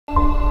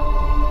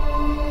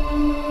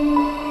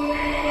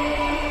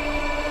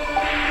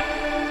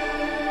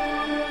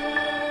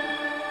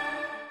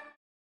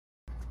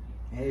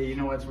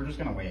what? We're just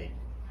gonna wait.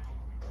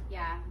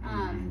 Yeah.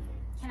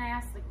 Can I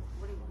ask, like,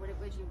 what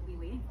would you be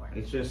waiting for?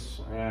 It's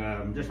just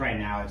right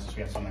now, it's just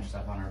we have so much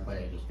stuff on our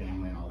plate, just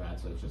family and all that,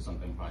 so it's just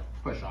something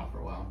push off for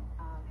a while.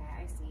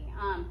 Okay, I see.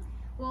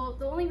 Well,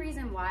 the only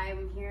reason why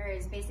I'm here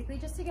is basically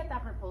just to get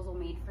that proposal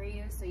made for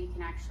you so you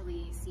can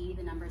actually see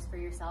the numbers for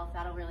yourself.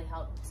 That'll really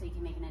help so you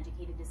can make an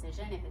educated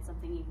decision if it's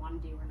something you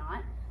want to do or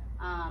not.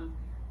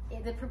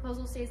 The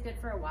proposal stays good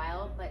for a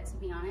while, but to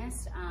be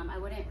honest, I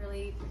wouldn't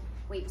really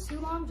wait too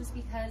long just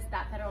because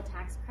that federal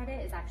tax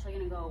credit is actually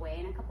going to go away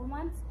in a couple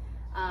months.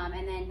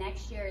 And then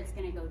next year it's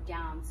going to go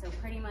down. So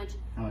pretty much.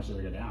 How much does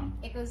it go down?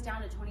 It goes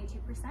down to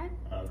 22%.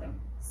 Okay.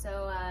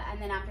 So,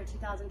 and then after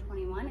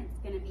 2021, it's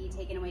going to be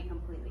taken away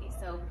completely.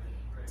 So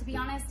to be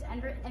honest,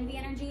 NV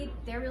Energy,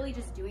 they're really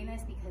just doing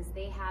this because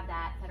they have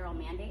that federal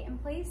mandate in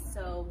place.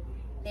 So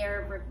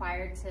they're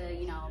required to,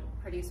 you know,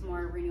 produce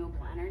more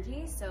renewable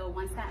energy. So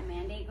once that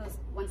mandate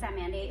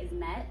is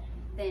met,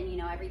 then, you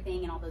know,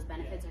 everything and all those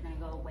benefits are going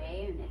to go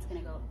away, and it's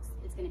going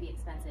to be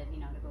expensive, you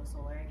know, to go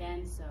solar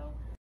again. So